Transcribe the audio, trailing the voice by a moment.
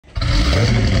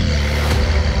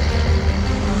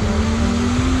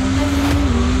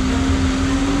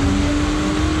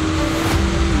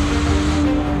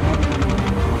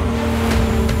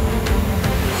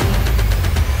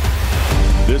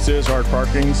is Hard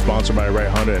Parking, sponsored by Wright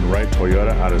Honda and Wright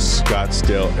Toyota out of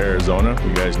Scottsdale, Arizona.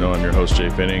 You guys know I'm your host,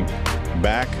 Jhae Finning.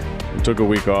 Back, we took a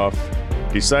week off,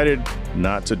 decided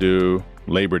not to do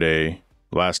Labor Day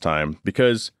last time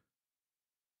because,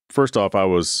 first off, I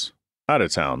was out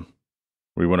of town.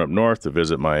 We went up north to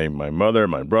visit my mother,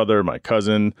 my brother, my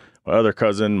cousin, my other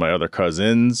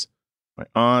cousins, my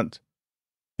aunt.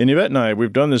 And Yvette and I,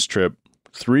 we've done this trip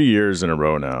 3 years in a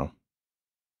row now.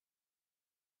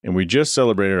 And we just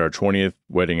celebrated our 20th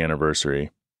wedding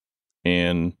anniversary.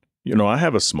 And, you know, I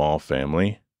have a small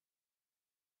family.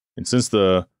 And since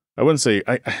I wouldn't say,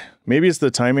 maybe it's the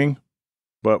timing,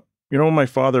 but, you know, when my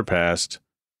father passed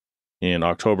in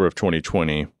October of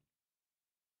 2020,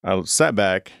 I sat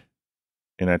back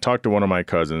and I talked to one of my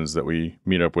cousins that we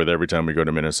meet up with every time we go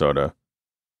to Minnesota.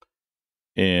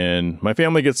 And my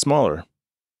family gets smaller.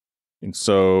 And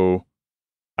so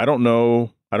I don't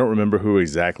remember who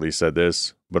exactly said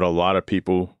this, but a lot of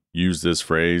people use this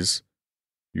phrase.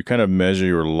 You kind of measure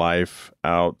your life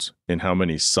out in how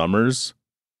many summers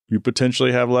you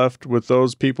potentially have left with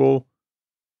those people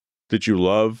that you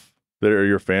love, that are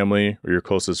your family or your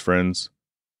closest friends.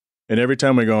 And every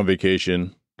time we go on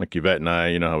vacation, like Yvette and I,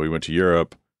 you know how we went to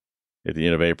Europe at the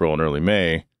end of April and early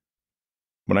May.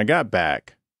 When I got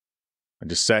back, I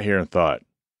just sat here and thought,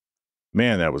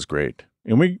 man, that was great.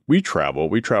 And we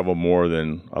travel more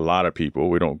than a lot of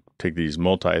people. We don't take these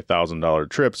multi-$1,000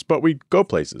 trips, but we go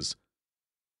places.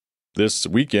 This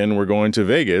weekend, we're going to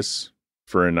Vegas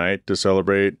for a night to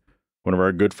celebrate one of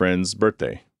our good friends'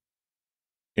 birthday.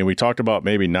 And we talked about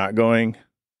maybe not going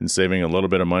and saving a little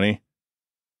bit of money.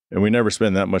 And we never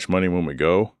spend that much money when we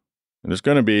go. And there's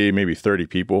going to be maybe 30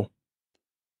 people.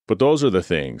 But those are the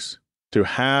things. To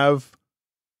have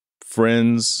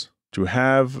friends, to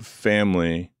have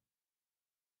family,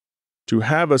 to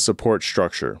have a support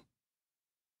structure,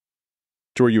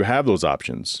 to where you have those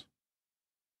options,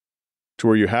 to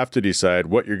where you have to decide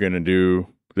what you're going to do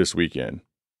this weekend.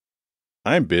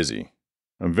 I'm busy.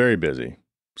 I'm very busy.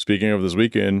 Speaking of this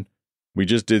weekend, we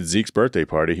just did Zeke's birthday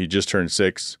party. He just turned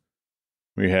 6.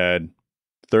 We had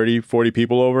 30, 40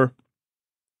 people over.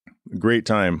 Great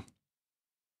time.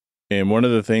 And one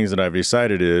of the things that I've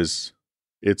decided is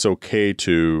it's okay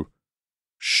to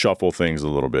shuffle things a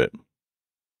little bit.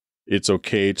 It's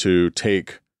okay to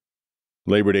take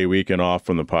Labor Day weekend off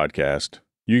from the podcast.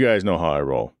 You guys know how I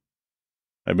roll.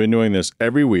 I've been doing this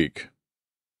every week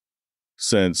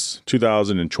since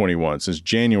 2021, since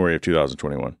January of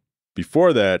 2021.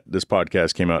 Before that, this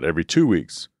podcast came out every 2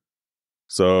 weeks.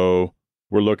 So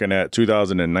we're looking at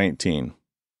 2019.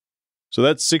 So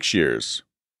that's 6 years.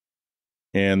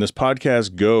 And this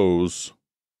podcast goes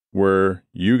where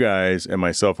you guys and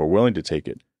myself are willing to take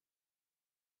it.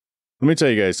 Let me tell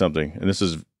you guys something, and this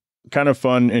is kind of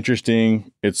fun,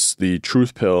 interesting. It's the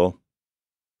truth pill,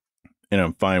 and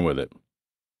I'm fine with it.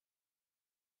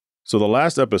 So the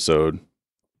last episode,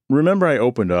 remember I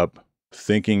opened up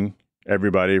thanking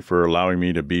everybody for allowing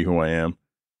me to be who I am.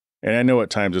 And I know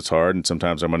at times it's hard, and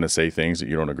sometimes I'm going to say things that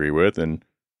you don't agree with, and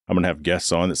I'm going to have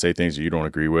guests on that say things that you don't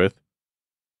agree with.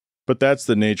 But that's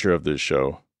the nature of this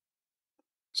show.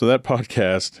 So that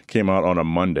podcast came out on a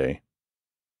Monday.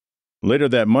 Later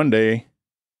that Monday,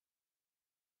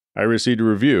 I received a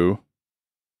review,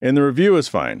 and the review is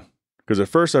fine. Because at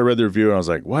first I read the review and I was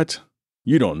like, what?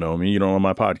 You don't know me. You don't know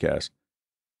my podcast.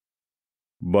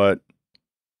 But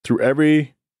through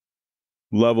every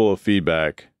level of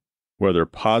feedback, whether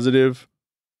positive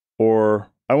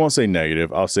or I won't say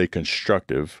negative, I'll say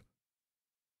constructive,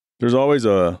 there's always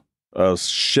a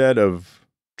shed of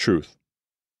truth.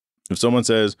 If someone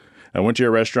says, I went to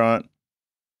your restaurant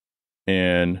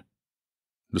and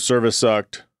the service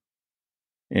sucked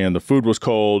and the food was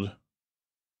cold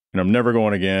and I'm never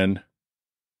going again,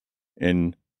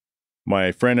 and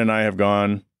my friend and I have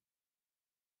gone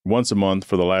once a month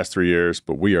for the last 3 years,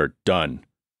 but we are done.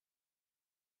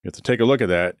 You have to take a look at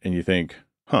that and you think,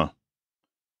 huh,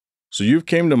 so you've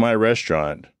came to my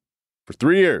restaurant for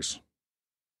 3 years.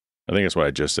 I think that's what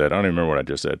I just said. I don't even remember what I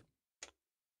just said.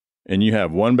 And you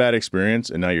have one bad experience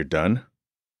and now you're done.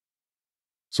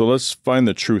 So let's find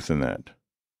the truth in that.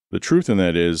 The truth in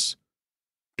that is,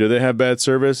 did they have bad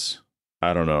service?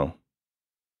 I don't know.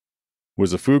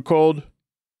 Was the food cold?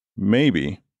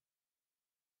 Maybe.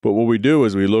 But what we do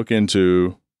is we look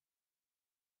into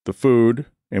the food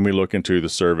and we look into the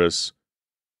service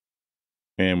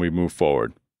and we move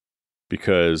forward,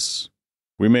 because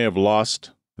we may have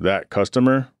lost that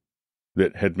customer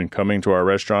that had been coming to our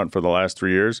restaurant for the last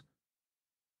 3 years,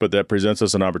 but that presents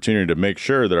us an opportunity to make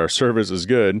sure that our service is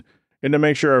good and to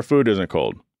make sure our food isn't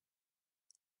cold.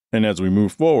 And as we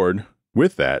move forward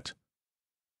with that,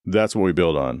 that's what we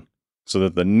build on. so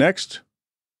that the next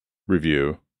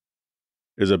review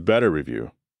is a better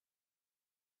review.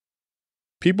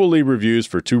 People leave reviews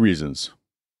for two reasons.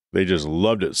 They just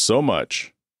loved it so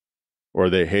much, or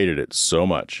they hated it so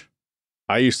much.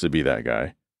 I used to be that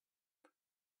guy.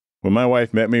 When my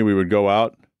wife met me, we would go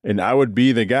out, and I would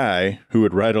be the guy who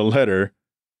would write a letter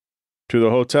to the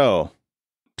hotel,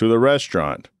 to the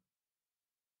restaurant,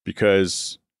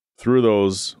 because through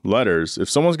those letters, if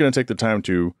someone's going to take the time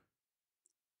to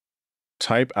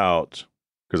type out,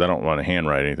 because I don't want to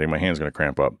handwrite anything, my hand's going to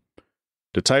cramp up,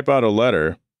 to type out a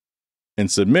letter and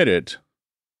submit it,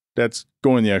 that's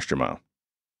going the extra mile.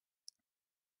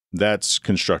 That's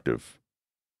constructive.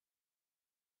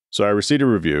 So I received a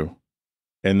review,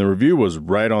 and the review was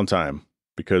right on time,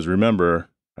 because remember,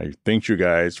 I thank you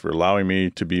guys for allowing me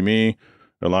to be me,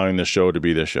 allowing this show to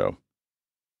be this show.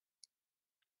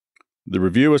 The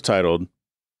review was titled,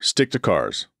 Stick to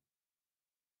Cars.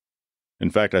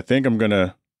 In fact, I think I'm going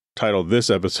to title this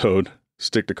episode,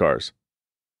 Stick to Cars.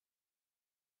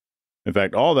 In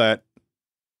fact, all that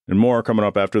and more coming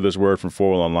up after this word from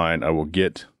 4Wheel Online. I will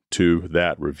get to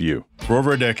that review. For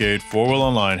over a decade, 4Wheel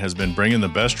Online has been bringing the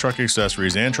best truck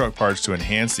accessories and truck parts to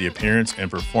enhance the appearance and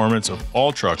performance of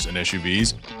all trucks and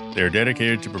SUVs. They are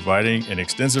dedicated to providing an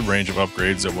extensive range of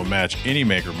upgrades that will match any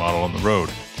maker model on the road.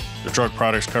 The truck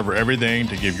products cover everything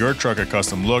to give your truck a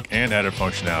custom look and added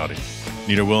functionality.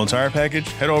 Need a wheel and tire package?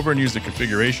 Head over and use the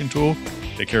configuration tool.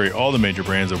 They carry all the major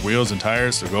brands of wheels and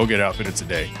tires, so go get outfitted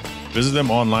today. Visit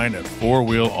them online at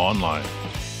 4Wheel Online.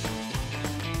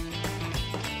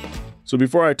 So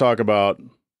before I talk about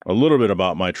a little bit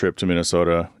about my trip to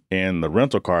Minnesota and the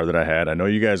rental car that I had, I know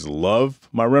you guys love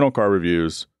my rental car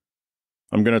reviews.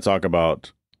 I'm going to talk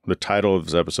about the title of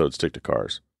this episode, Stick to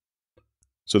Cars.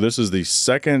 So this is the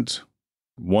second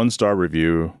one-star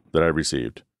review that I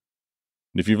received.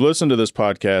 And if you've listened to this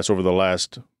podcast over the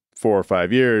last 4 or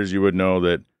 5 years, you would know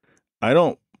that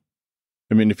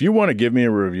if you want to give me a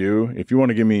review, if you want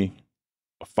to give me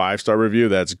a 5-star review,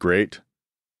 that's great,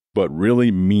 but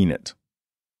really mean it.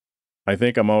 I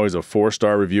think I'm always a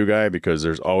 4-star review guy because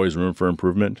there's always room for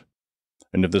improvement.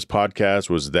 And if this podcast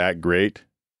was that great,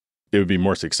 it would be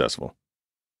more successful.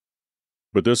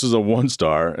 But this is a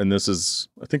 1-star, and this is,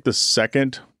 I think, the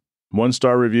second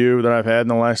 1-star review that I've had in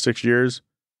the last 6 years.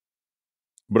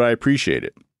 But I appreciate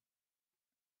it.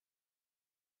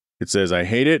 It says, I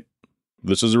hate it.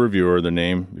 This is a reviewer, the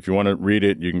name. If you want to read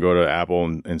it, you can go to Apple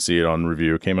and see it on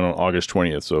review. It came in on August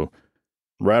 20th, so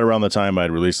right around the time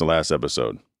I'd released the last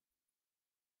episode.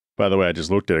 By the way, I just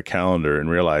looked at a calendar and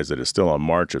realized that it's still on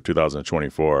March of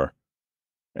 2024.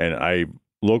 And I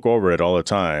look over it all the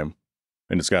time,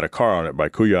 and it's got a car on it by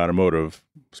Kuya Automotive,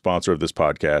 sponsor of this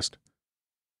podcast.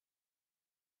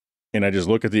 And I just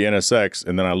look at the NSX,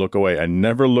 and then I look away. I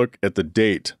never look at the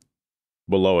date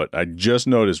below it. I just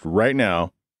noticed right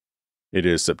now, it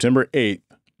is September 8th,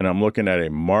 and I'm looking at a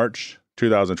March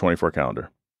 2024 calendar.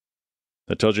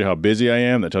 That tells you how busy I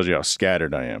am. That tells you how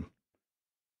scattered I am.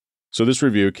 So this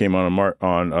review came on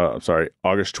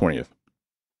August 20th.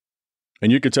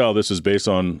 And you could tell this is based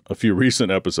on a few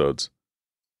recent episodes.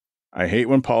 I hate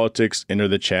when politics enter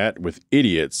the chat with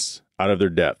idiots out of their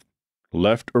depth.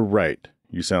 Left or right,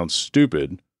 you sound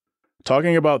stupid.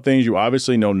 Talking about things you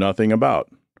obviously know nothing about.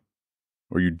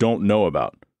 Or you don't know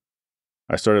about.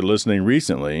 I started listening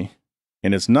recently,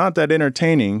 and it's not that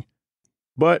entertaining,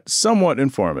 but somewhat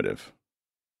informative.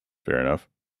 Fair enough.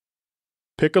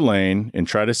 Pick a lane and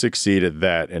try to succeed at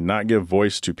that and not give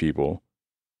voice to people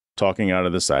talking out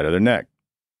of the side of their neck.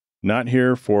 Not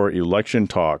here for election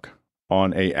talk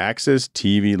on a Access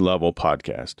TV level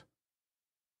podcast.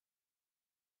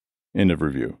 End of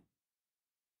review.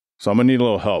 So I'm going to need a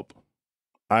little help.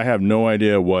 I have no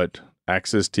idea what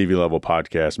Access TV level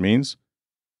podcast means.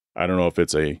 I don't know if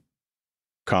it's a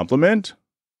compliment.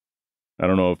 I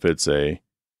don't know if it's a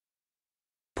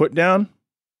put down.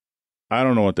 I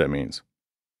don't know what that means.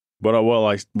 But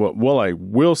what I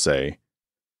will say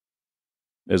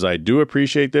is I do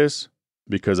appreciate this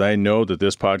because I know that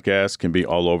this podcast can be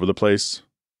all over the place,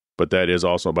 but that is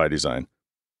also by design.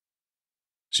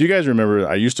 So you guys remember,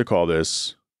 I used to call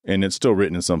this, and it's still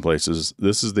written in some places,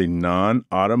 this is the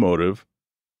non-automotive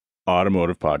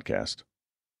automotive podcast.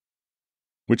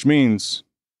 Which means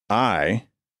I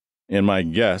and my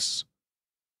guests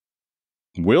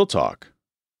will talk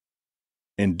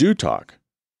and do talk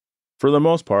for the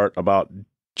most part about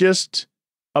just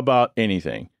about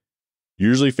anything.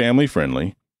 Usually family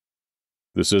friendly.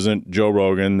 This isn't Joe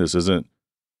Rogan. This isn't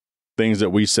things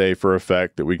that we say for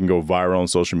effect that we can go viral on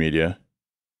social media.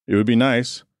 It would be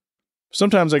nice.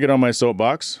 Sometimes I get on my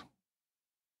soapbox.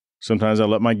 Sometimes I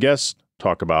let my guests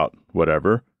talk about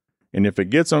whatever. And if it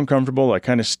gets uncomfortable, I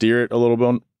kind of steer it a little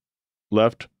bit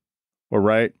left or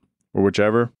right or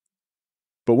whichever.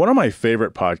 But one of my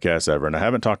favorite podcasts ever, and I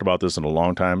haven't talked about this in a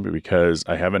long time because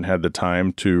I haven't had the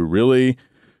time to really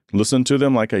listen to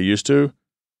them like I used to,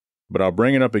 but I'll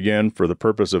bring it up again for the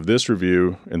purpose of this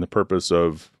review and the purpose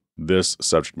of this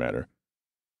subject matter.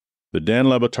 The Dan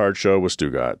Lebatard Show with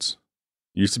Stugotz.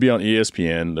 Used to be on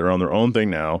ESPN. They're on their own thing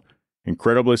now.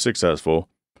 Incredibly successful.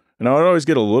 And I would always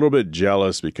get a little bit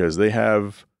jealous because they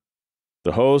have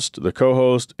the host, the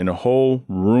co-host, and a whole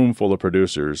room full of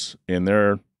producers, and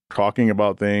they're talking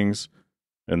about things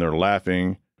and they're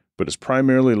laughing, but it's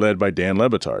primarily led by Dan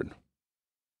Lebatard.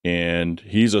 And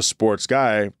he's a sports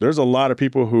guy. There's a lot of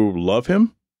people who love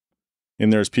him,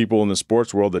 and there's people in the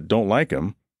sports world that don't like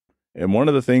him. And one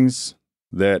of the things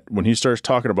that when he starts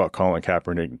talking about Colin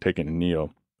Kaepernick taking a knee,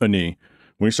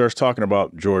 when he starts talking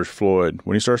about George Floyd,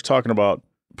 when he starts talking about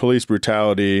police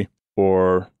brutality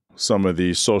or some of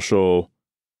the social,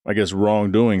 I guess,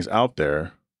 wrongdoings out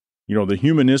there, the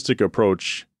humanistic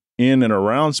approach in and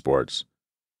around sports,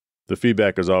 the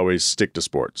feedback is always stick to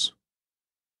sports.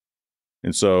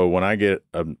 And so when I get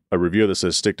a review that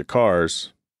says stick to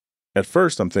cars, at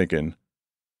first I'm thinking,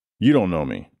 you don't know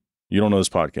me. You don't know this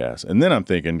podcast. And then I'm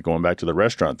thinking, going back to the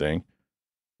restaurant thing,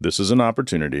 this is an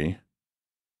opportunity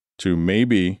to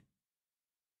maybe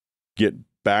get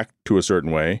back to a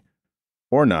certain way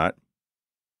or not.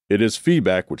 It is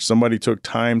feedback which somebody took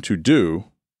time to do,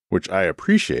 which I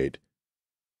appreciate.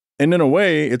 And in a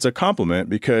way, it's a compliment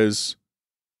because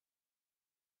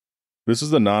this is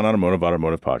the non-automotive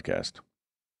automotive podcast.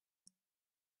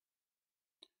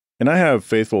 And I have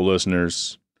faithful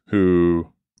listeners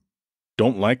who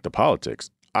don't like the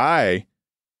politics. I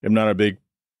am not a big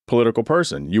political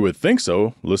person. You would think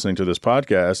so, listening to this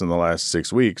podcast in the last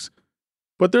 6 weeks.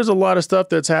 But there's a lot of stuff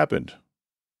that's happened.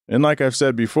 And like I've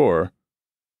said before,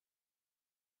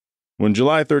 when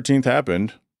July 13th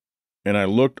happened, and I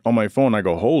looked on my phone, I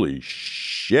go, holy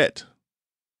shit.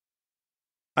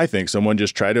 I think someone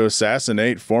just tried to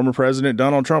assassinate former President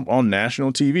Donald Trump on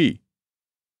national TV.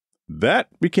 That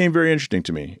became very interesting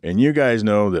to me. And you guys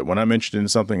know that when I'm interested in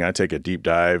something, I take a deep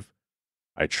dive.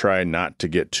 I try not to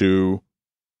get too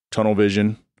tunnel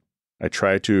vision. I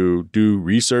try to do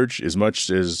research as much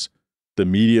as the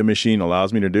media machine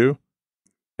allows me to do.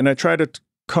 And I try to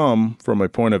come from a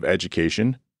point of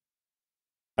education.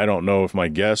 I don't know if my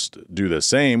guests do the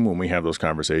same when we have those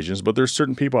conversations, but there's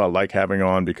certain people I like having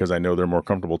on because I know they're more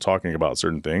comfortable talking about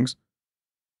certain things.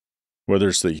 Whether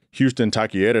it's the Houston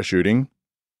Taqueria shooting,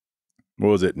 what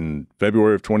was it, in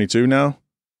February of 22 now?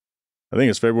 I think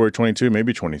it's February 22,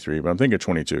 maybe 23, but I'm thinking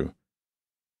 22.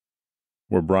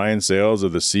 Where Brian Sales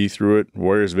of the See Through It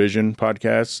Warriors Vision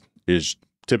podcast is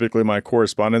typically my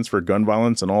correspondence for gun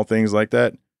violence and all things like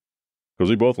that. Because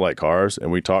we both like cars and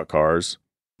we talk cars,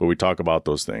 but we talk about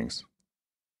those things.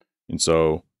 And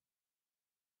so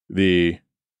the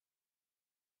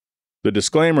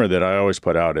disclaimer that I always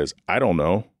put out is, I don't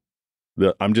know.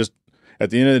 At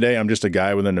the end of the day, I'm just a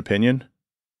guy with an opinion.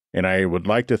 And I would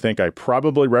like to think I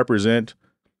probably represent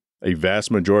a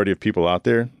vast majority of people out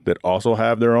there that also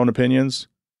have their own opinions.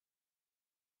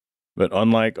 But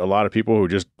unlike a lot of people who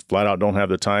just flat out don't have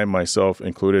the time, myself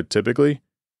included typically,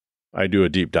 I do a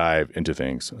deep dive into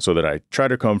things so that I try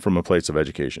to come from a place of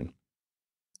education.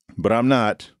 But I'm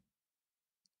not.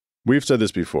 We've said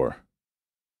this before.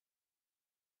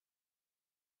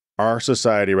 Our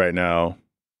society right now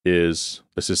is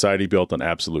a society built on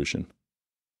absolution.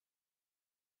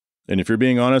 And if you're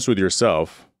being honest with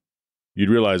yourself, you'd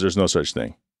realize there's no such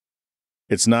thing.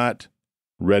 It's not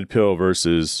red pill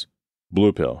versus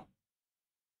blue pill.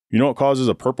 You know what causes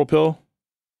a purple pill?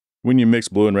 When you mix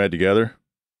blue and red together.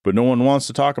 But no one wants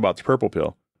to talk about the purple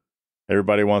pill.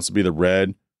 Everybody wants to be the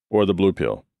red or the blue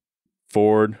pill.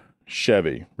 Ford,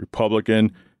 Chevy,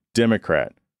 Republican,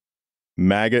 Democrat,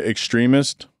 MAGA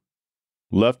extremist,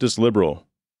 leftist liberal,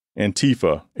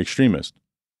 Antifa extremist.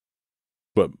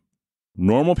 But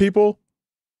normal people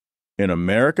in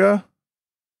America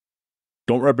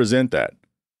don't represent that.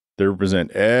 They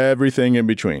represent everything in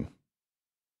between.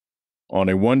 On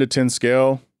a 1 to 10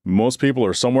 scale, most people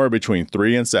are somewhere between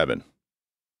 3 and 7.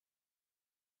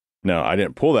 Now, I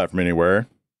didn't pull that from anywhere.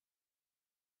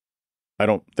 I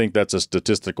don't think that's a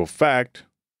statistical fact,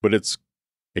 but it's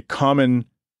a common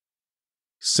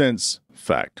sense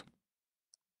fact.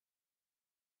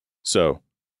 So,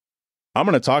 I'm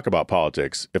going to talk about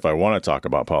politics if I want to talk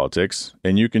about politics,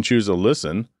 and you can choose to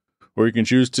listen, or you can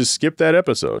choose to skip that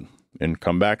episode and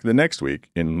come back the next week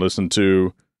and listen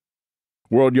to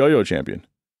World Yo-Yo Champion,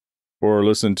 or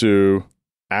listen to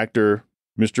actor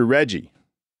Mr. Reggie,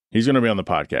 He's going to be on the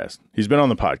podcast. He's been on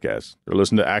the podcast. Or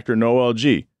listen to actor Noel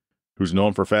G, who's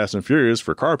known for Fast and Furious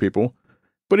for car people,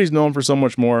 but he's known for so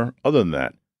much more other than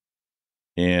that.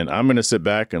 And I'm going to sit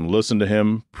back and listen to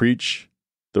him preach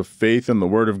the faith and the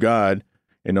word of God.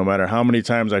 And no matter how many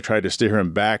times I try to steer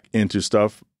him back into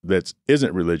stuff that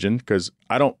isn't religion, because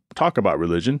I don't talk about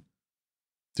religion,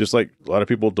 just like a lot of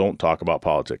people don't talk about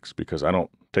politics, because I don't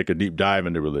take a deep dive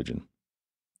into religion.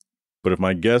 But if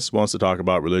my guest wants to talk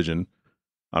about religion,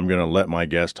 I'm going to let my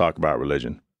guest talk about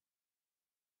religion.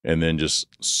 And then just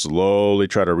slowly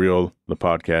try to reel the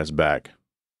podcast back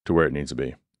to where it needs to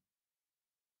be.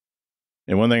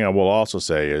 And one thing I will also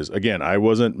say is, again, I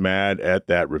wasn't mad at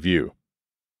that review.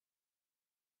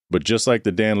 But just like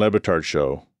the Dan Lebatard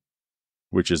Show,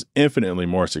 which is infinitely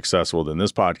more successful than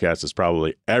this podcast is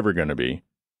probably ever going to be,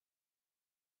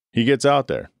 he gets out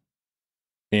there.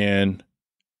 And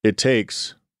it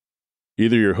takes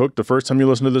either you're hooked the first time you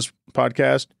listen to this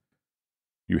podcast,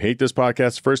 you hate this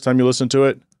podcast the first time you listen to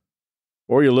it,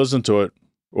 or you listen to it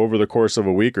over the course of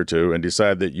a week or two and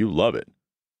decide that you love it,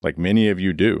 like many of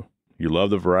you do. You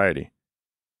love the variety.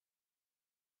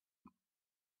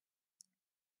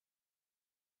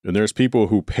 And there's people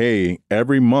who pay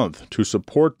every month to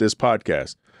support this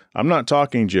podcast. I'm not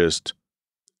talking just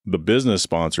the business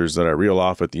sponsors that I reel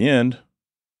off at the end,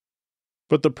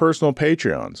 but the personal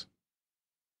Patreons.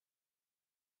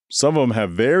 Some of them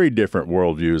have very different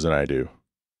worldviews than I do,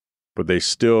 but they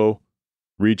still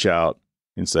reach out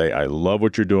and say, I love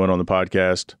what you're doing on the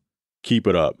podcast. Keep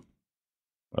it up.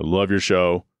 I love your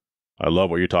show. I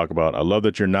love what you talk about. I love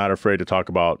that you're not afraid to talk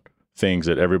about things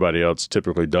that everybody else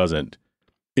typically doesn't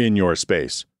in your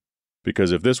space.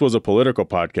 Because if this was a political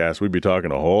podcast, we'd be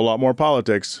talking a whole lot more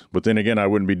politics. But then again, I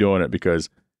wouldn't be doing it because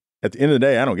at the end of the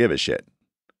day, I don't give a shit.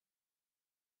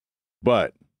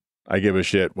 But I give a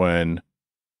shit when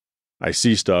I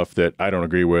see stuff that I don't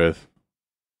agree with,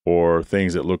 or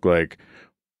things that look like,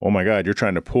 oh my God, you're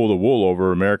trying to pull the wool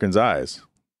over Americans' eyes.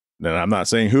 And I'm not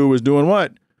saying who was doing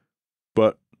what,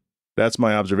 but that's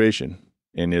my observation.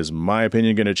 And is my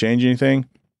opinion going to change anything?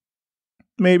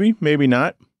 Maybe, maybe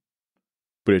not.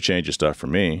 But it changes stuff for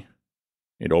me.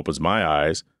 It opens my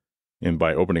eyes. And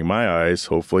by opening my eyes,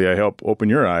 hopefully I help open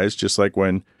your eyes. Just like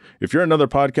if you're another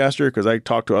podcaster, because I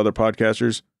talk to other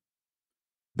podcasters,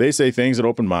 they say things that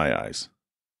open my eyes.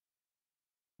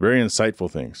 Very insightful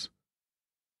things.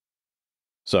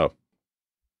 So,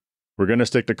 we're going to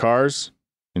stick to cars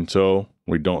until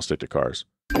we don't stick to cars.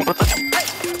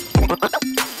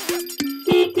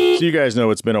 So you guys know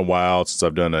it's been a while since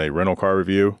I've done a rental car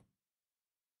review.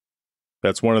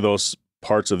 That's one of those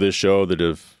parts of this show that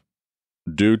have,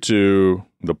 due to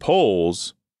the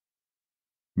polls,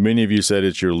 many of you said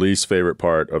it's your least favorite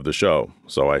part of the show.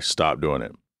 So I stopped doing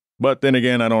it. But then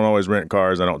again, I don't always rent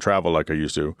cars. I don't travel like I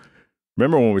used to.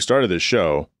 Remember when we started this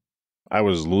show, I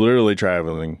was literally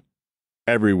traveling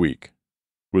every week,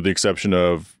 with the exception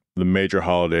of the major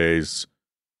holidays,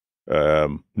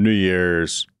 New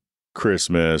Year's,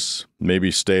 Christmas,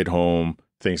 maybe stayed home,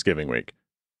 Thanksgiving week.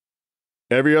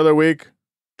 Every other week,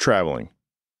 traveling.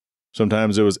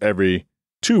 Sometimes it was every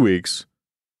 2 weeks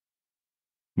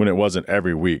when it wasn't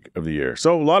every week of the year.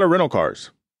 So a lot of rental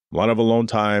cars, a lot of alone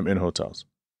time in hotels.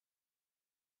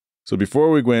 So before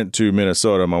we went to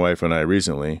Minnesota, my wife and I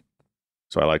recently,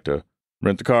 so I like to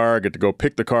rent the car, get to go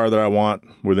pick the car that I want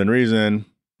within reason.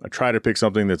 I try to pick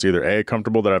something that's either A,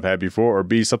 comfortable that I've had before, or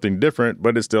B, something different,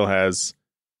 but it still has,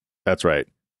 that's right,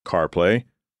 CarPlay,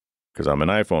 because I'm an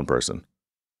iPhone person.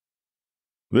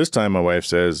 This time my wife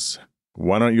says,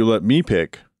 why don't you let me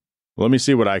pick? Let me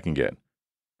see what I can get.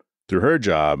 Through her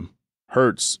job,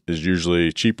 Hertz is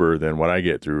usually cheaper than what I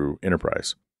get through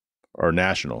Enterprise or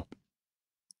National.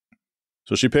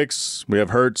 So she picks, we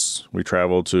have Hertz, we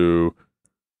travel to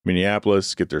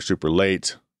Minneapolis, get there super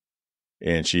late,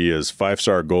 and she is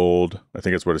 5-star gold, I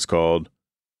think that's what it's called.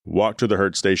 Walk to the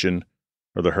Hertz station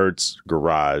or the Hertz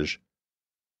garage.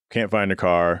 Can't find a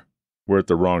car. We're at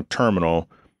the wrong terminal.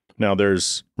 Now,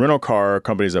 there's rental car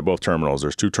companies at both terminals.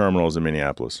 There's 2 terminals in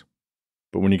Minneapolis.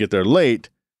 But when you get there late,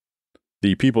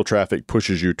 the people traffic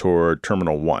pushes you toward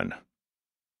Terminal 1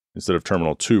 instead of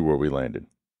Terminal 2 where we landed.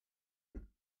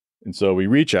 And so we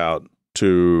reach out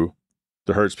to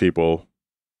the Hertz people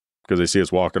because they see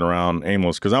us walking around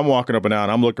aimless. Because I'm walking up and down,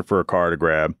 I'm looking for a car to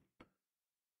grab,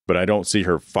 but I don't see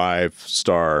her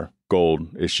 5-star gold.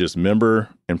 It's just member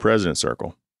and president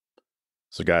circle.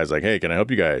 So the guy's like, hey, can I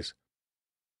help you guys?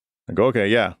 I go, okay,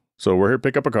 yeah. So we're here to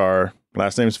pick up a car.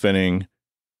 Last name's Finning.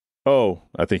 Oh,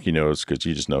 I think he knows because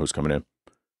you just know who's coming in.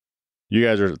 You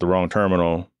guys are at the wrong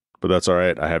terminal, but that's all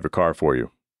right. I have your car for you.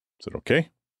 I said, okay,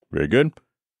 very good.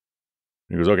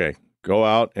 He goes, okay, go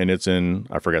out and it's in,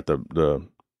 I forgot the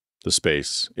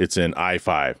space. It's in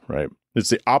I-5, right? It's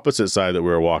the opposite side that we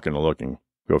were walking and looking.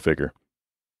 Go figure.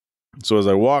 So as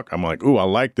I walk, I'm like, ooh, I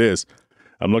like this.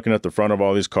 I'm looking at the front of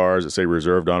all these cars that say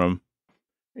reserved on them.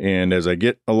 And as I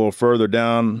get a little further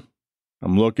down,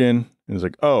 I'm looking and it's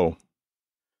like, oh,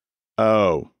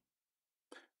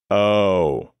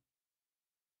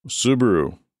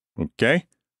 Subaru. Okay.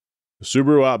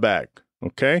 Subaru Outback.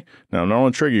 Okay. Now, I'm not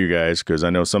going to trigger you guys because I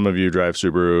know some of you drive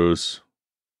Subarus.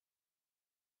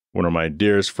 One of my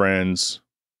dearest friends,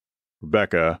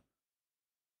 Rebecca.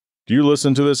 Do you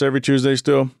listen to this every Tuesday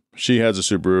still? She has a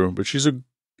Subaru, but she's a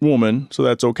woman, so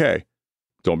that's okay.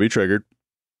 Don't be triggered.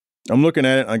 I'm looking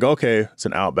at it. I go, okay, it's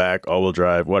an Outback, all-wheel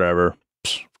drive, whatever.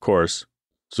 Psh, of course,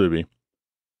 Subi.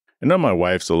 And then my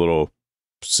wife's a little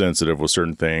sensitive with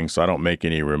certain things, so I don't make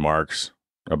any remarks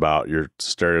about your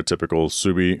stereotypical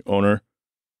Subi owner.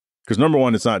 Because number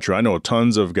one, it's not true. I know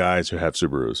tons of guys who have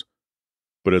Subarus,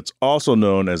 but it's also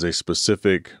known as a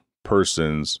specific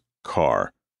person's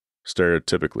car,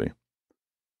 stereotypically.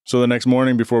 So the next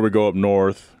morning before we go up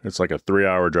north, it's like a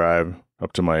 3-hour drive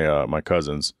up to my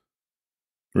cousin's.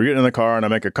 We're getting in the car and I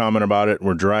make a comment about it.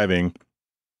 We're driving.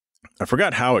 I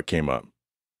forgot how it came up.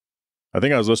 I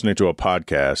think I was listening to a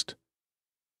podcast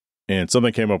and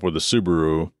something came up with the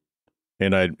Subaru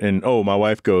and my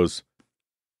wife goes,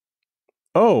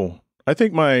 oh,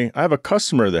 I have a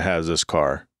customer that has this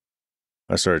car.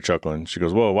 I started chuckling. She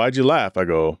goes, well, why'd you laugh? I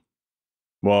go,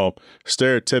 well,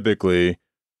 stereotypically,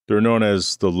 they're known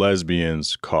as the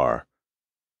lesbian's car.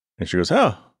 And she goes,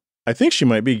 oh, I think she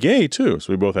might be gay too.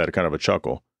 So we both had a kind of a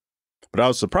chuckle. But I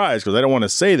was surprised because I don't want to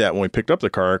say that when we picked up the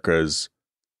car because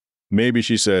maybe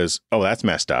she says, oh, that's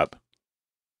messed up.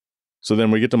 So then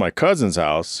we get to my cousin's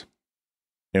house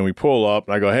and we pull up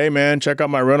and I go, hey man, check out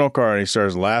my rental car. And he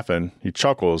starts laughing. He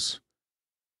chuckles.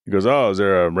 He goes, oh, is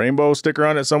there a rainbow sticker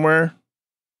on it somewhere?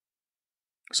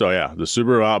 So yeah, the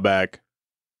Subaru Outback,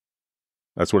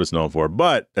 that's what it's known for,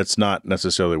 but that's not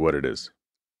necessarily what it is.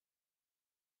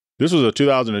 This was a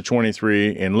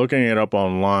 2023 and looking it up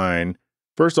online,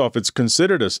 first off, it's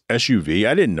considered a SUV.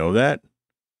 I didn't know that.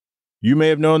 You may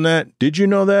have known that. Did you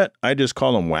know that? I just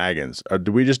call them wagons.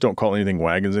 We just don't call anything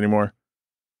wagons anymore?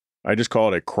 I just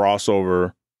call it a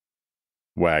crossover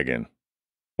wagon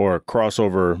or a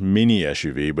crossover mini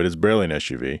SUV, but it's barely an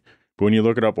SUV. But when you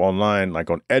look it up online,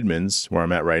 like on Edmunds, where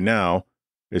I'm at right now,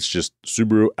 it's just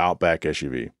Subaru Outback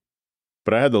SUV.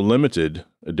 But I had the limited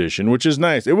edition, which is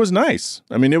nice. It was nice.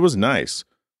 I mean, it was nice.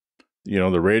 You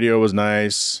know, the radio was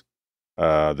nice.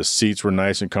 The seats were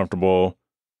nice and comfortable.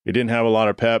 It didn't have a lot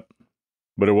of pep,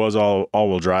 but it was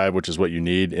all-wheel drive, which is what you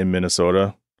need in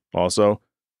Minnesota also.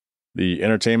 The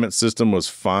entertainment system was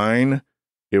fine.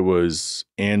 It was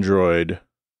Android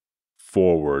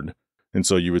forward. And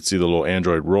so you would see the little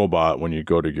Android robot when you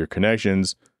go to your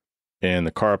connections and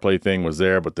the CarPlay thing was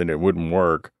there, but then it wouldn't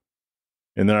work.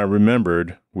 And then I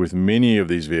remembered with many of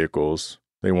these vehicles,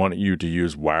 they want you to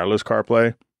use wireless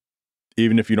CarPlay.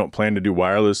 Even if you don't plan to do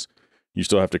wireless, you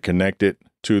still have to connect it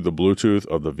to the Bluetooth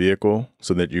of the vehicle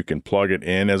so that you can plug it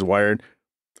in as wired.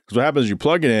 Because what happens is you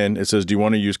plug it in, it says, do you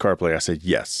want to use CarPlay? I said,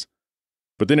 yes.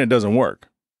 But then it doesn't work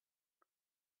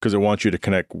because it wants you to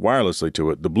connect wirelessly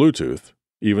to it, the Bluetooth,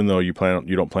 even though you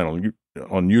don't plan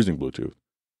on using Bluetooth.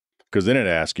 Because then it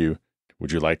asks you,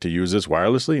 would you like to use this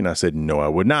wirelessly? And I said, no, I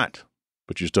would not.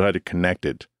 But you still had to connect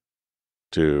it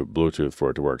to Bluetooth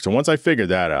for it to work. So once I figured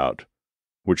that out,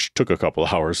 which took a couple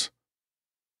hours,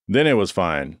 then it was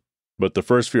fine. But the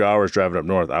first few hours driving up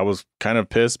north, I was kind of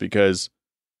pissed because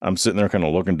I'm sitting there kind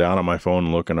of looking down on my phone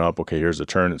and looking up. Okay, here's the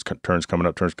turn. It's turns coming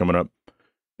up.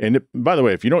 And by the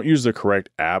way, if you don't use the correct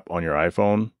app on your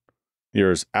iPhone,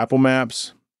 there's Apple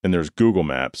Maps and there's Google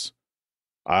Maps.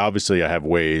 I have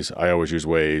Waze. I always use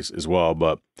Waze as well.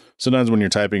 But sometimes when you're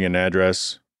typing an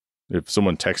address, if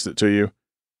someone texts it to you,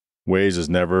 Waze is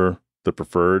never the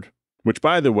preferred. Which,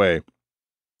 by the way,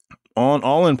 on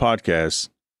All In Podcasts,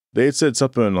 they had said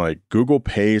something like Google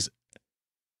pays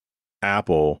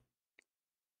Apple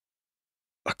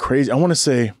I want to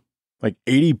say like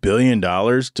 $80 billion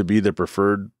to be the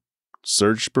preferred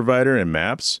search provider in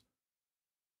maps.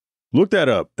 Look that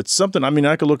up. It's something, I mean,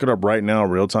 I could look it up right now,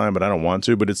 real time, but I don't want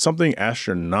to, but it's something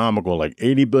astronomical, like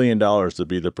 $80 billion to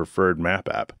be the preferred map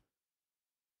app,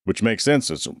 which makes sense.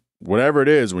 It's whatever it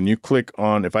is, when you click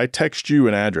on, if I text you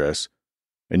an address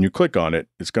and you click on it,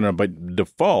 it's going to by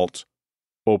default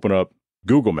open up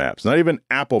Google Maps, not even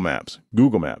Apple Maps,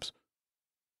 Google Maps.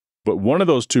 But one of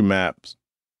those two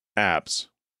apps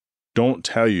don't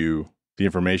tell you the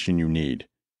information you need.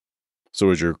 So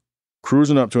as you're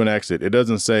cruising up to an exit, it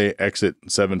doesn't say exit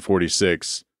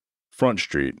 746 Front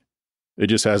Street. It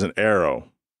just has an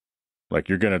arrow, like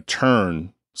you're going to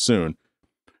turn soon.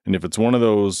 And if it's one of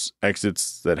those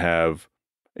exits that have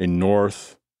a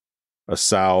north, a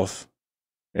south,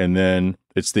 and then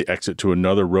it's the exit to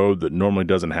another road that normally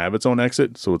doesn't have its own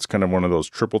exit, so it's kind of one of those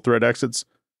triple thread exits,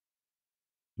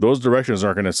 those directions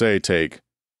aren't going to say take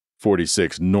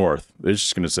 46 north. It's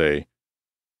just going to say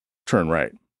turn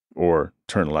right or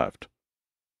turn left.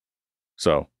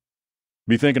 So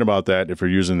be thinking about that if you're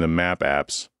using the map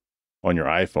apps on your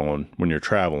iPhone when you're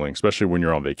traveling, especially when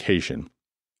you're on vacation.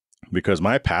 Because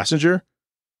my passenger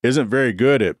isn't very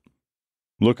good at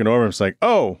looking over. It's like,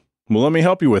 oh, well, let me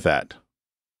help you with that.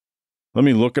 Let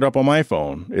me look it up on my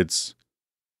phone. It's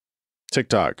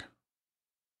TikTok.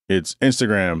 It's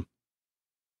Instagram.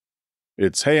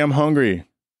 It's, hey, I'm hungry.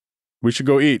 We should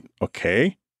go eat.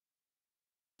 Okay.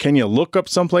 Can you look up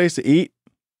someplace to eat?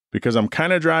 Because I'm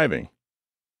kind of driving.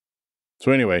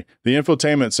 So anyway, the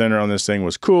infotainment center on this thing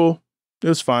was cool. It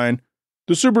was fine.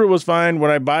 The Subaru was fine. Would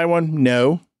I buy one?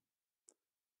 No.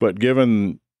 But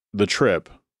given the trip,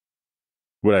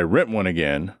 would I rent one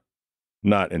again?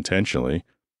 Not intentionally.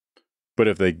 But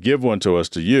if they give one to us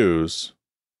to use,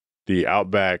 the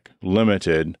Outback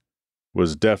Limited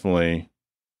was definitely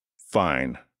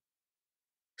fine.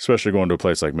 Especially going to a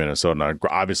place like Minnesota. Now,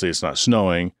 obviously, it's not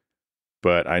snowing,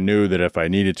 but I knew that if I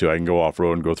needed to, I can go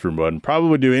off-road and go through mud and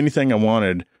probably do anything I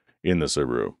wanted in the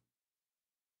Subaru.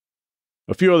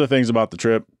 A few other things about the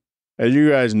trip. As you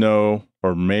guys know,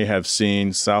 or may have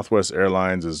seen, Southwest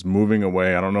Airlines is moving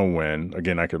away. I don't know when.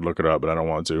 Again, I could look it up, but I don't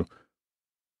want to.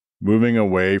 Moving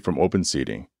away from open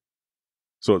seating.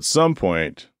 So at some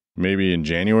point, maybe in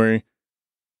January,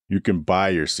 you can buy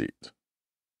your seat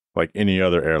like any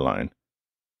other airline.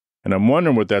 And I'm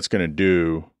wondering what that's going to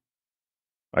do.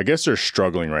 I guess they're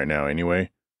struggling right now anyway.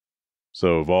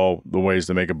 So of all the ways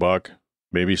to make a buck,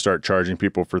 maybe start charging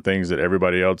people for things that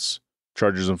everybody else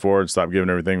charges them for and stop giving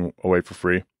everything away for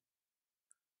free.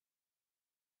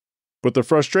 But the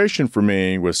frustration for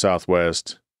me with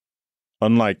Southwest,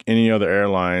 unlike any other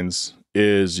airlines,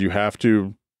 is you have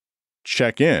to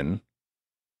check in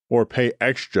or pay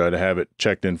extra to have it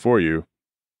checked in for you.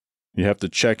 You have to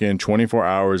check in 24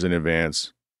 hours in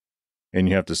advance, and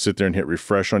you have to sit there and hit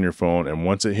refresh on your phone. And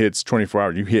once it hits 24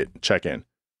 hours, you hit check in.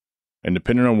 And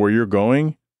depending on where you're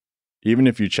going, even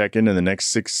if you check in the next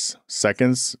 6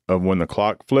 seconds of when the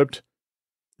clock flipped,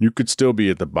 you could still be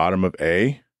at the bottom of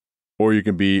A, or you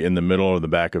can be in the middle or the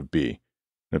back of B.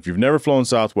 And if you've never flown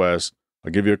Southwest,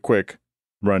 I'll give you a quick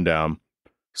rundown.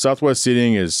 Southwest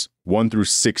seating is 1 through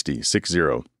 60, 60.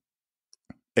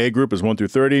 A group is 1 through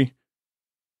 30.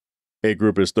 A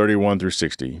group is 31 through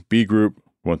 60. B group,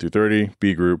 1 through 30.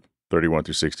 B group, 31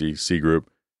 through 60. C group,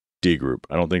 D group.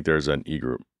 I don't think there's an E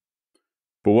group.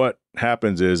 But what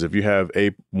happens is if you have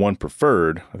A1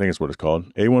 preferred, I think it's what it's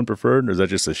called, A1 preferred, or is that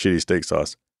just a shitty steak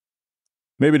sauce?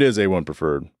 Maybe it is A1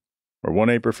 preferred or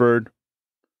 1A preferred.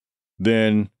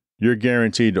 Then you're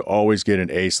guaranteed to always get an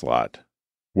A slot,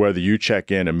 whether you check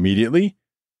in immediately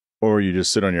or you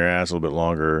just sit on your ass a little bit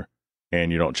longer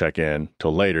and you don't check in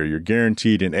till later. You're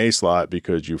guaranteed an A slot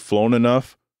because you've flown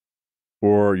enough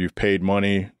or you've paid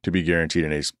money to be guaranteed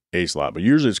an A slot. But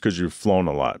usually it's because you've flown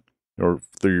a lot or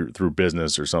through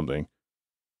business or something.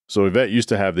 So Yvette used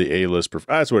to have the A-list.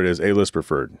 That's what it is, A-list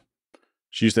preferred.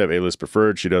 She used to have A-list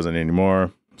preferred. She doesn't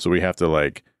anymore. So we have to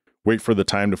like wait for the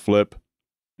time to flip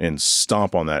and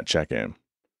stomp on that check-in.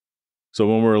 So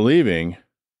when we're leaving,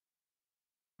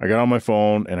 I got on my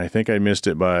phone and I think I missed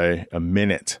it by a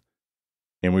minute.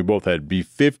 And we both had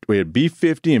B50. We had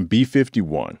B50 and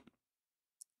B51.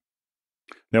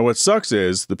 Now what sucks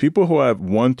is the people who have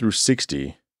 1 through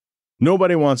 60,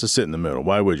 nobody wants to sit in the middle.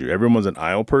 Why would you? Everyone's an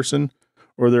aisle person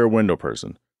or they're a window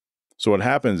person. So what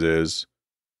happens is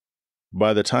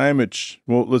by the time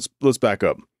let's back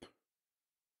up.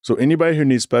 So anybody who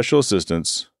needs special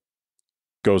assistance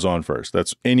goes on first.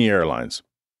 That's any airlines.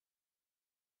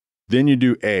 Then you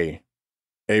do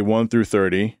A1 through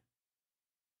 30,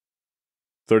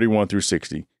 31 through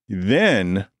 60.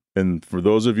 Then, and for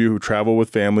those of you who travel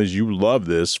with families, you love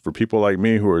this. For people like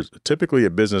me who are typically a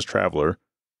business traveler,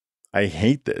 I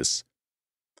hate this.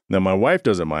 Now, my wife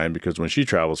doesn't mind because when she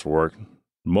travels for work,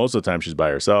 most of the time she's by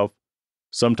herself.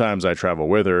 Sometimes I travel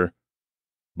with her,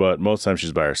 but most of the time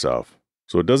she's by herself.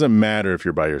 So it doesn't matter if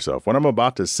you're by yourself. What I'm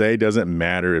about to say doesn't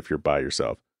matter if you're by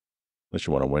yourself, unless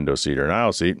you want a window seat or an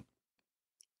aisle seat.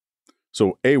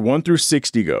 So A1 through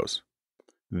 60 goes.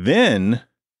 Then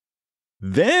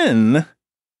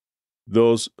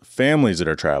those families that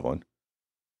are traveling.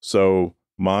 So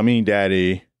mommy,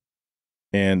 daddy,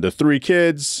 and the 3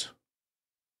 kids,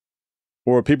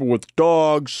 or people with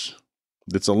dogs,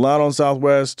 that's allowed on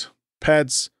Southwest,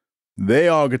 pets, They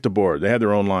all get to board. They have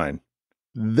their own line.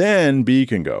 Then B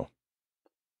can go.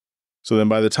 So then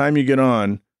by the time you get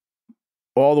on,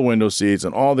 all the window seats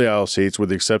and all the aisle seats, with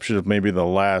the exception of maybe the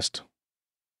last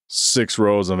 6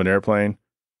 rows of an airplane,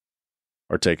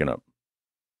 are taken up.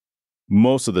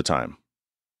 Most of the time.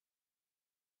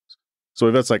 So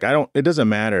if that's like, it doesn't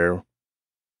matter.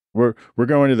 We're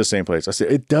going to the same place. I say,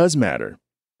 it does matter.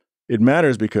 It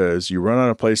matters because you run out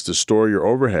of place to store your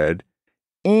overhead.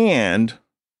 And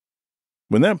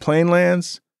when that plane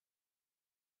lands,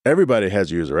 everybody has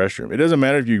to use the restroom. It doesn't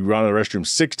matter if you run the restroom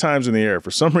 6 times in the air.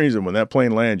 For some reason, when that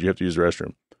plane lands, you have to use the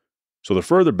restroom. So the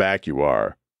further back you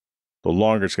are, the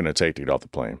longer it's going to take to get off the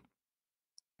plane.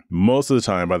 Most of the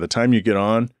time, by the time you get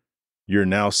on, you're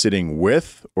now sitting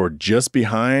with or just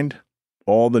behind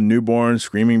all the newborns,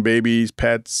 screaming babies,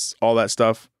 pets, all that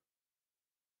stuff.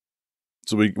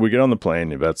 So we get on the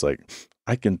plane. And Yvette's like,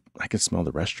 I can smell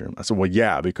the restroom. I said, well,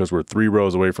 yeah, because we're 3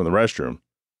 rows away from the restroom.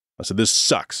 I said, this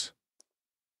sucks.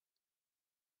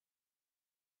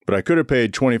 But I could have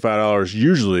paid $25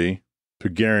 usually to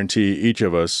guarantee each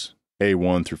of us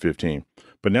A1 through 15.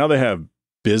 But now they have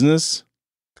business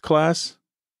class,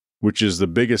 which is the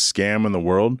biggest scam in the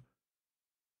world.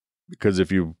 Because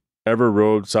if you ever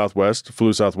flew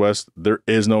Southwest, there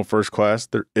is no first class.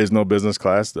 There is no business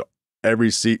class.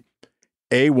 Every seat,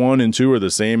 A1 and 2 are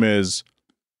the same as,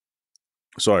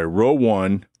 row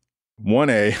 1,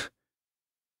 1A,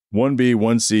 1B,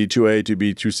 1C, 2A,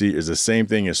 2B, 2C is the same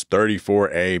thing as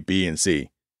 34A, B, and C.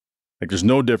 Like there's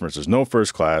no difference. There's no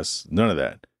first class, none of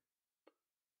that.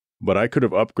 But I could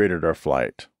have upgraded our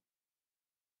flight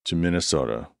to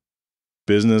Minnesota,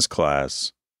 business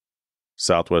class,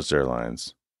 Southwest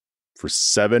Airlines, for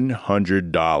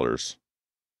 $700.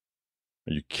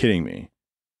 Are you kidding me?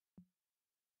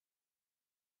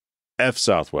 F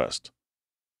Southwest.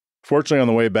 Fortunately, on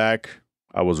the way back,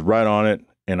 I was right on it,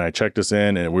 and I checked us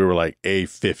in, and we were like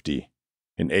A50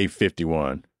 and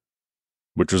A51,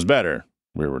 which was better.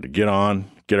 We were to get on,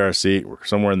 get our seat. We're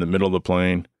somewhere in the middle of the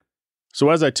plane. So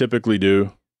as I typically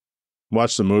do,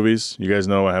 watch some movies. You guys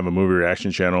know I have a movie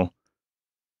reaction channel.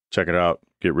 Check it out.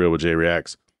 Get Real with Jhae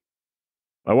Reacts.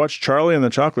 I watched Charlie and the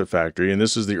Chocolate Factory, and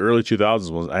this is the early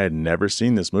 2000s one. I had never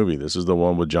seen this movie. This is the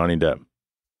one with Johnny Depp.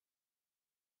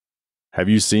 Have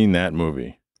you seen that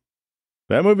movie?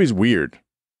 That movie's weird.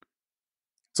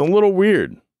 It's a little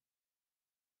weird.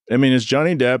 I mean, it's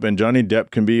Johnny Depp, and Johnny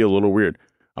Depp can be a little weird.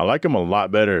 I like him a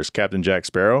lot better as Captain Jack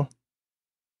Sparrow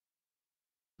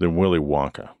than Willy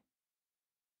Wonka.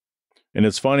 And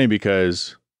it's funny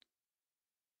because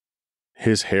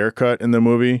his haircut in the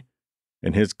movie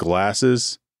and his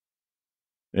glasses,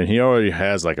 and he already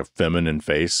has like a feminine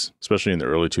face, especially in the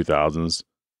early 2000s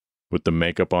with the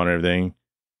makeup on and everything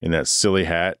and that silly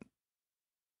hat.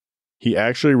 He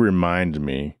actually reminded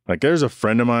me, like there's a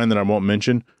friend of mine that I won't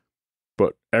mention,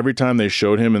 but every time they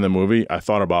showed him in the movie, I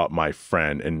thought about my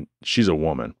friend, and she's a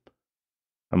woman.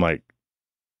 I'm like,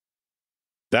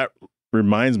 that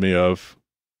reminds me of,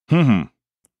 and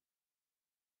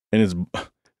it's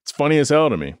funny as hell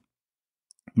to me.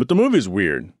 But the movie's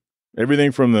weird.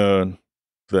 Everything from the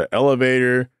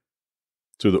elevator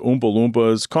to the Oompa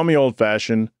Loompas. Call me old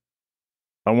fashioned.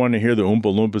 I want to hear the Oompa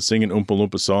Loompas singing Oompa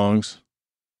Loompa songs.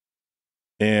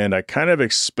 And I kind of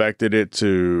expected it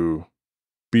to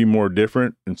be more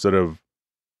different instead of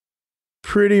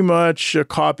pretty much a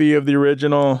copy of the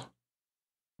original,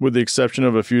 with the exception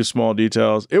of a few small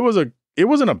details. It wasn't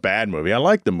a bad movie. I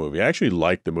liked the movie. I actually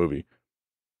liked the movie.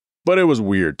 But it was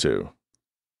weird too.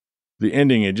 The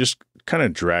ending, it just kind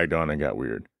of dragged on and got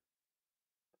weird.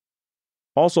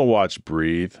 Also watched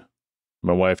Breathe.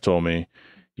 My wife told me,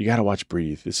 you got to watch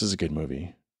Breathe. This is a good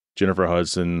movie. Jennifer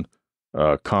Hudson,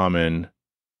 Common,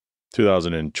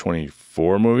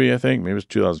 2024 movie, I think. Maybe it's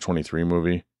 2023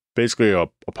 movie. Basically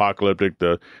apocalyptic.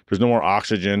 There's no more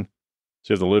oxygen.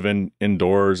 So you have to live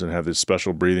indoors and have this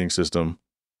special breathing system.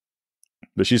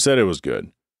 But she said it was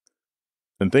good.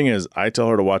 And the thing is, I tell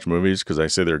her to watch movies because I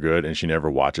say they're good, and she never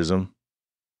watches them.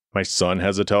 My son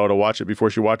has to tell her to watch it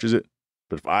before she watches it.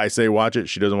 But if I say watch it,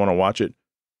 she doesn't want to watch it.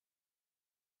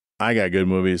 I got good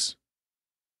movies.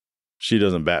 She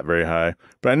doesn't bat very high.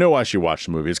 But I know why she watched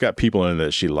the movie. It's got people in it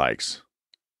that she likes.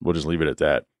 We'll just leave it at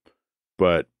that.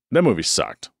 But that movie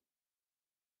sucked.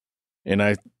 And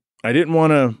I didn't want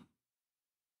to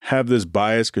have this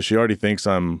bias because she already thinks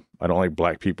I don't like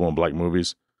black people and black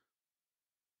movies.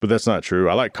 But that's not true.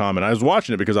 I like Common. I was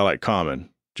watching it because I like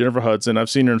Common. Jennifer Hudson, I've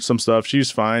seen her in some stuff.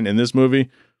 She's fine. In this movie,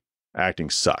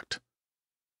 acting sucked.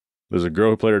 There's a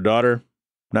girl who played her daughter.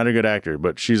 Not a good actor,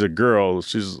 but she's a girl.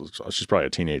 She's probably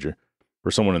a teenager or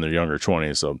someone in their younger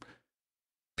 20s. So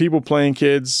people playing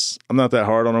kids, I'm not that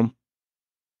hard on them.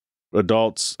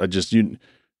 adults. And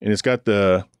it's got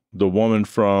the woman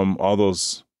from all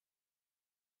those,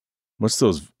 what's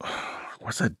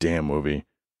that damn movie?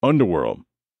 Underworld.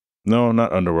 No,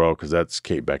 not Underworld, because that's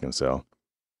Kate Beckinsale.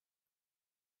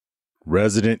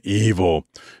 Resident Evil.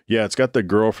 Yeah, it's got the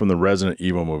girl from the Resident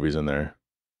Evil movies in there.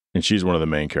 And she's one of the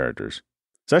main characters.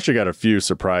 It's actually got a few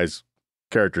surprise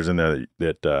characters in there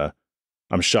that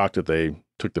I'm shocked that they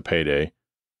took the payday,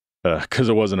 because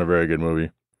it wasn't a very good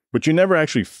movie. But you never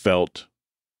actually felt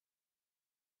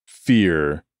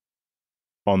fear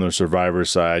on the survivor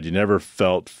side. You never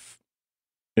felt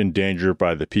in danger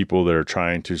by the people that are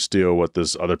trying to steal what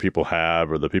this other people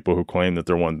have, or the people who claim that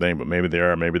they're one thing, but maybe they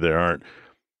are, maybe they aren't.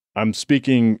 I'm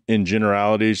speaking in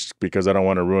generalities because I don't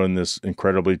want to ruin this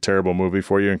incredibly terrible movie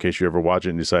for you in case you ever watch it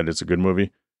and decide it's a good movie.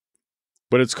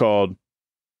 But it's called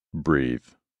Breathe.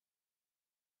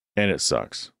 And it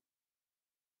sucks.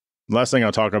 Last thing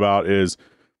I'll talk about is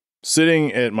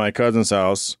sitting at my cousin's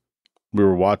house. We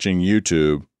were watching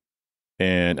YouTube,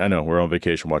 and I know we're on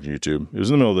vacation watching YouTube. It was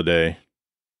in the middle of the day,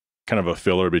 kind of a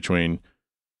filler between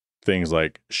things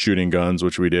like shooting guns,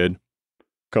 which we did, a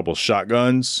couple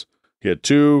shotguns. He had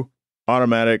 2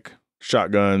 automatic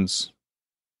shotguns,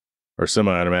 or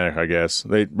semi-automatic, I guess.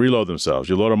 They reload themselves.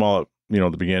 You load them all at,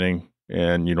 the beginning,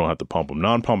 and you don't have to pump them.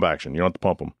 Non-pump action. You don't have to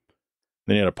pump them.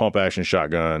 Then you had a pump action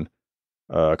shotgun,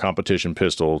 competition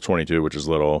pistol, 22, which is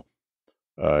little.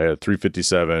 He had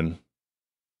 357.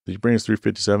 Did he bring his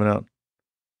 357 out?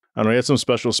 I don't know. He had some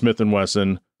special Smith &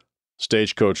 Wesson,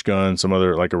 stagecoach gun, some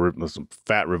other, like some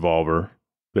fat revolver.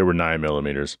 They were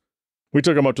 9mm. We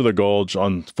took him up to the Gulch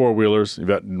on 4-wheelers.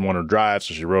 Yvette didn't want to drive,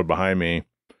 so she rode behind me.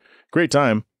 Great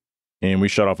time. And we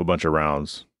shot off a bunch of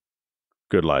rounds.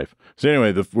 Good life. So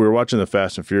anyway, we were watching the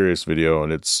Fast and Furious video,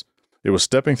 and it was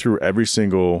stepping through every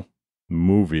single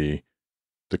movie,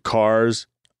 the cars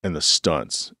and the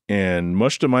stunts. And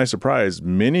much to my surprise,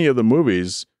 many of the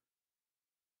movies,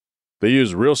 they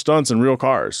use real stunts and real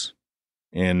cars,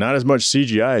 and not as much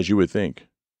CGI as you would think.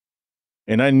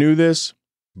 And I knew this,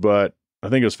 but I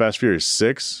think it was Fast Furious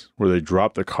 6, where they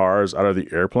dropped the cars out of the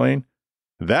airplane.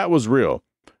 That was real.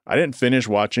 I didn't finish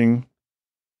watching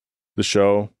the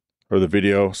show or the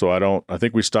video, so I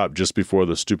think we stopped just before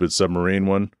the stupid submarine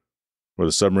one, where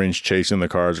the submarine's chasing the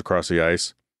cars across the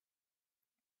ice.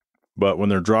 But when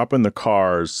they're dropping the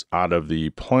cars out of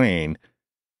the plane,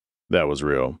 that was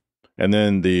real. And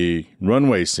then the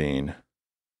runway scene,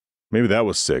 maybe that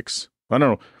was 6. I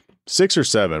don't know, 6 or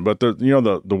 7, but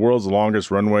the world's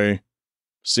longest runway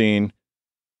scene,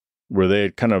 where they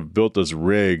had kind of built this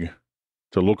rig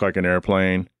to look like an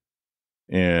airplane,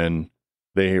 and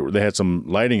they had some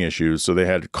lighting issues, so they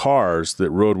had cars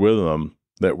that rode with them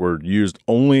that were used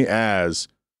only as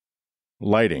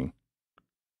lighting.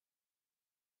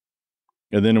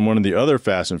 And then in one of the other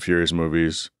Fast and Furious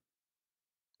movies,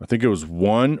 I think it was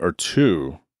 1 or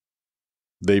 2,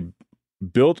 they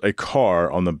built a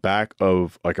car on the back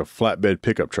of like a flatbed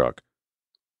pickup truck,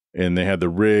 and they had the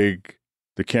rig,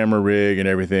 the camera rig and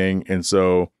everything. And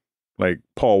so like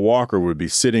Paul Walker would be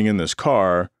sitting in this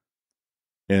car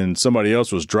and somebody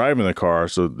else was driving the car.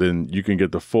 So then you can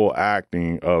get the full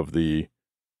acting of the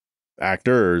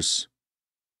actors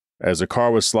as the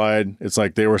car was slide. It's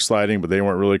like they were sliding, but they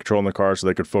weren't really controlling the car, so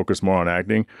they could focus more on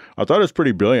acting. I thought it was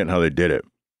pretty brilliant how they did it,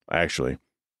 actually.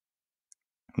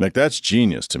 Like, that's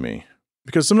genius to me,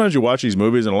 because sometimes you watch these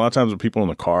movies and a lot of times with people in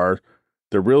the car,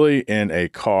 they're really in a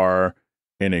car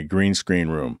in a green screen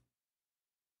room,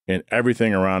 and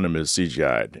everything around them is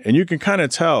CGI'd. And you can kind of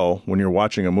tell when you're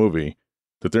watching a movie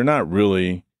that they're not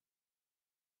really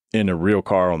in a real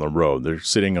car on the road. They're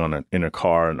sitting in a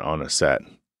car and on a set.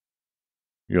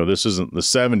 This isn't the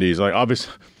 70s. Like,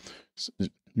 obviously, you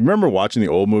remember watching the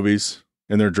old movies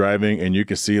and they're driving and you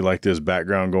can see like this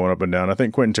background going up and down. I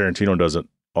think Quentin Tarantino does it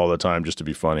all the time just to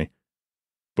be funny.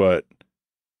 But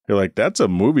you're like, that's a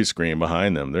movie screen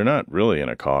behind them. They're not really in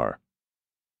a car.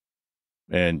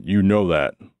 And you know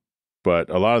that. But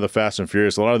a lot of the Fast and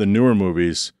Furious, a lot of the newer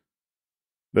movies,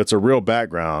 that's a real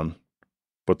background,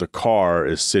 but the car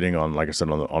is sitting on, like I said,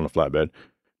 on the flatbed. And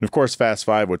of course, Fast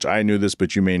 5, which I knew this,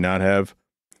 but you may not have,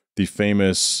 the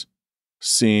famous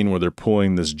scene where they're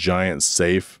pulling this giant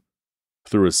safe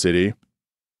through a city.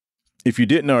 If you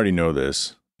didn't already know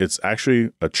this, it's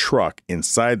actually a truck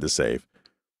inside the safe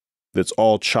that's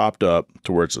all chopped up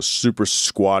to where it's a super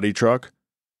squatty truck.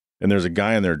 And there's a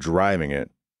guy in there driving it.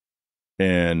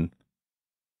 And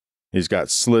he's got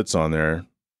slits on there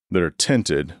that are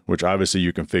tinted, which obviously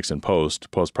you can fix in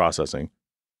post-processing.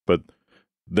 But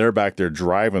they're back there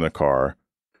driving the car.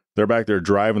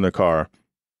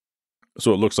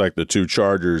 So it looks like the 2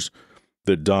 Chargers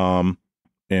that Dom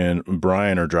and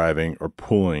Brian are driving are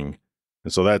pulling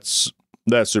And so that's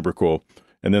super cool.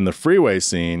 And then the freeway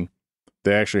scene,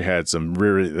 they actually had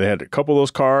they had a couple of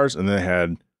those cars, and they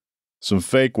had some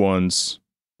fake ones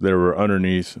that were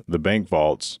underneath the bank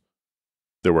vaults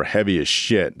that were heavy as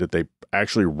shit that they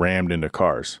actually rammed into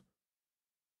cars.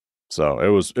 So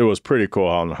it was pretty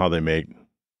cool how they make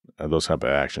those type of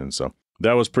actions. So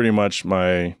that was pretty much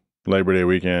my Labor Day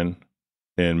weekend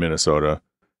in Minnesota.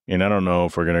 And I don't know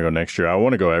if we're going to go next year. I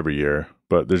want to go every year,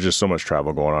 but there's just so much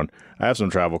travel going on. I have some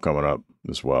travel coming up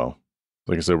as well.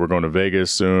 Like I said, we're going to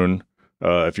Vegas soon.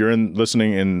 If you're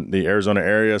listening in the Arizona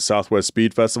area, Southwest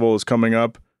Speed Festival is coming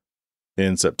up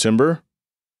in September.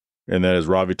 And that is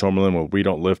Ravi Tomerlin with We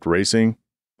Don't Lift Racing.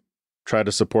 Try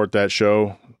to support that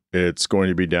show. It's going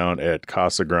to be down at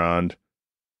Casa Grande,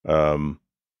 the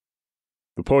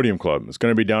Podium Club. It's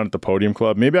going to be down at the Podium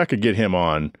Club. Maybe I could get him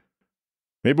on.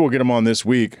 Maybe we'll get him on this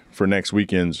week for next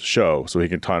weekend's show so he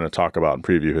can kind of talk about and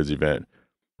preview his event.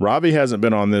 Ravi hasn't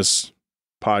been on this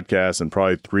podcast in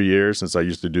probably 3 years since I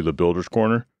used to do the Builder's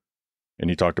Corner. And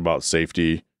he talked about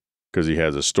safety because he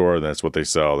has a store and that's what they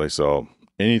sell. They sell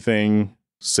anything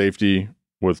safety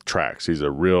with tracks. He's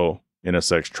a real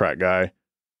NSX track guy.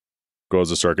 Goes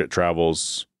to circuit,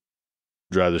 travels,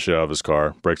 drives the shit out of his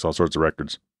car, breaks all sorts of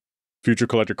records. Future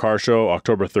Collector Car Show,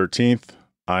 October 13th.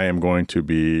 I am going to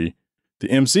be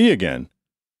the MC again.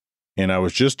 And I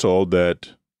was just told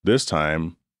that this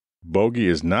time Bogey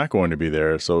is not going to be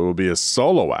there, so it will be a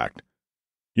solo act.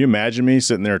 You imagine me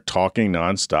sitting there talking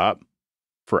nonstop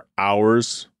for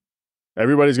hours?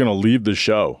 Everybody's going to leave the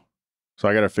show. So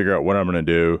I got to figure out what I'm going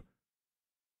to do.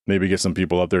 Maybe get some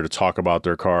people up there to talk about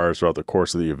their cars throughout the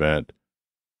course of the event.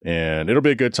 And it'll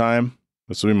be a good time.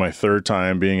 This will be my third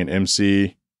time being an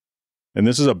MC. And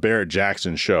this is a Barrett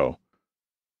Jackson show.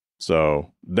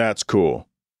 So that's cool.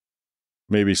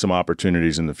 Maybe some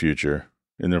opportunities in the future.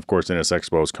 And then, of course, NS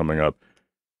Expo is coming up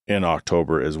in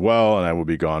October as well. And I will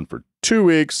be gone for 2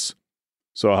 weeks.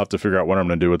 So I'll have to figure out what I'm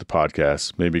going to do with the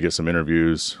podcast. Maybe get some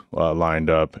interviews lined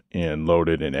up and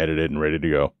loaded and edited and ready to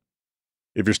go.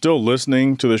 If you're still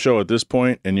listening to the show at this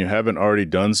point and you haven't already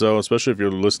done so, especially if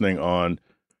you're listening on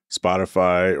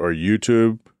Spotify or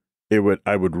YouTube,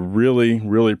 I would really,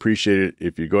 really appreciate it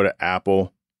if you go to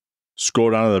Apple,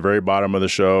 scroll down to the very bottom of the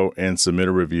show and submit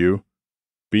a review.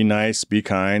 Be nice, be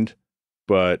kind.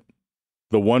 But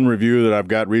the one review that I've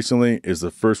got recently is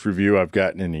the first review I've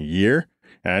gotten in a year.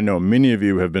 And I know many of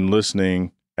you have been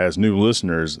listening as new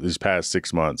listeners these past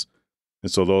 6 months.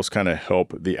 And so those kind of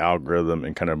help the algorithm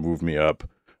and kind of move me up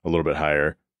a little bit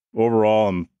higher. Overall,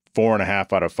 I'm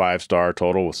 4.5 out of 5 star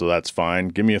total. So that's fine.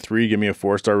 Give me a 3, give me a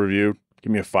 4-star review.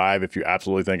 Give me a 5 if you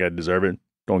absolutely think I deserve it.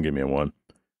 Don't give me a 1.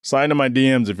 Slide into my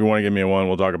DMs if you want to give me a 1.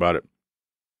 We'll talk about it.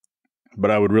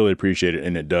 But I would really appreciate it.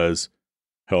 And it does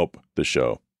help the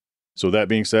show. So that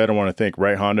being said, I want to thank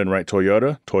Right Honda and Right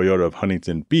Toyota, Toyota of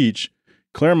Huntington Beach,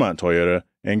 Claremont Toyota,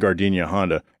 and Gardenia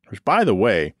Honda. Which, by the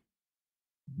way,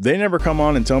 they never come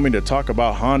on and tell me to talk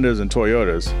about Hondas and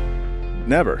Toyotas.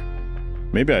 Never.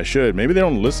 Maybe I should. Maybe they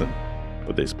don't listen.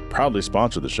 But they proudly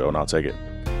sponsor the show, and I'll take it.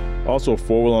 Also,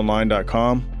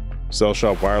 4wheelonline.com, Cell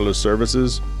Shop Wireless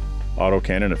Services,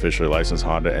 AutoCannon, officially licensed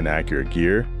Honda and Acura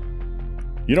gear.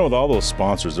 You know, with all those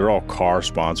sponsors, they're all car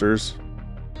sponsors.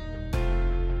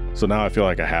 So now I feel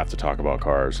like I have to talk about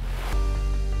cars.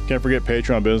 Can't forget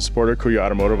Patreon business supporter Kuya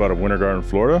Automotive out of Winter Garden,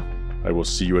 Florida. I will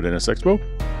see you at NS Expo.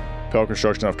 Pell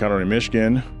Construction out of County,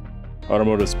 Michigan.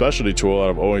 Automotive Specialty Tool out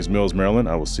of Owings Mills, Maryland.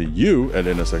 I will see you at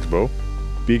NS Expo.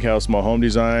 Beak House Small Home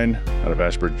Design out of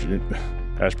Ashburn,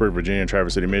 Virginia, and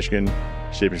Traverse City, Michigan.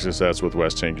 Shaping Success with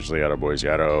Wes Tankersley out of Boise,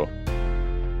 Idaho.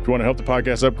 If you want to help the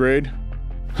podcast upgrade,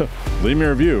 leave me a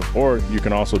review. Or you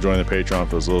can also join the Patreon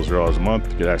for as little as $0 a month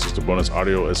to get access to bonus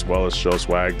audio as well as show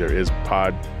swag. There is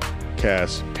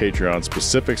podcast Patreon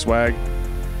specific swag.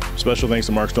 Special thanks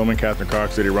to Mark Stolman, Catherine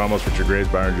Cox, Eddie Ramos, Richard Graves,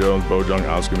 Byron Jones, Bo Jung,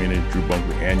 Alice Community, Drew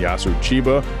Bunkley, and Yasu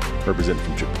Chiba, representing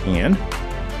from Japan.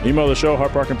 Email the show,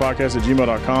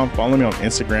 hardparkingpodcast@gmail.com. Follow me on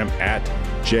Instagram at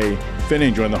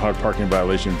jfinning. Join the Hard Parking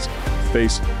Violations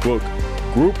Facebook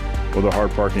group or the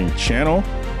Hard Parking channel.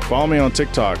 Follow me on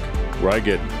TikTok, where I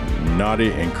get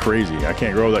naughty and crazy. I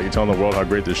can't grow without you telling the world how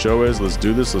great this show is. Let's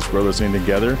do this. Let's grow this thing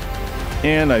together.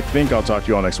 And I think I'll talk to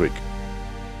you all next week.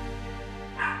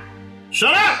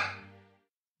 Shut up!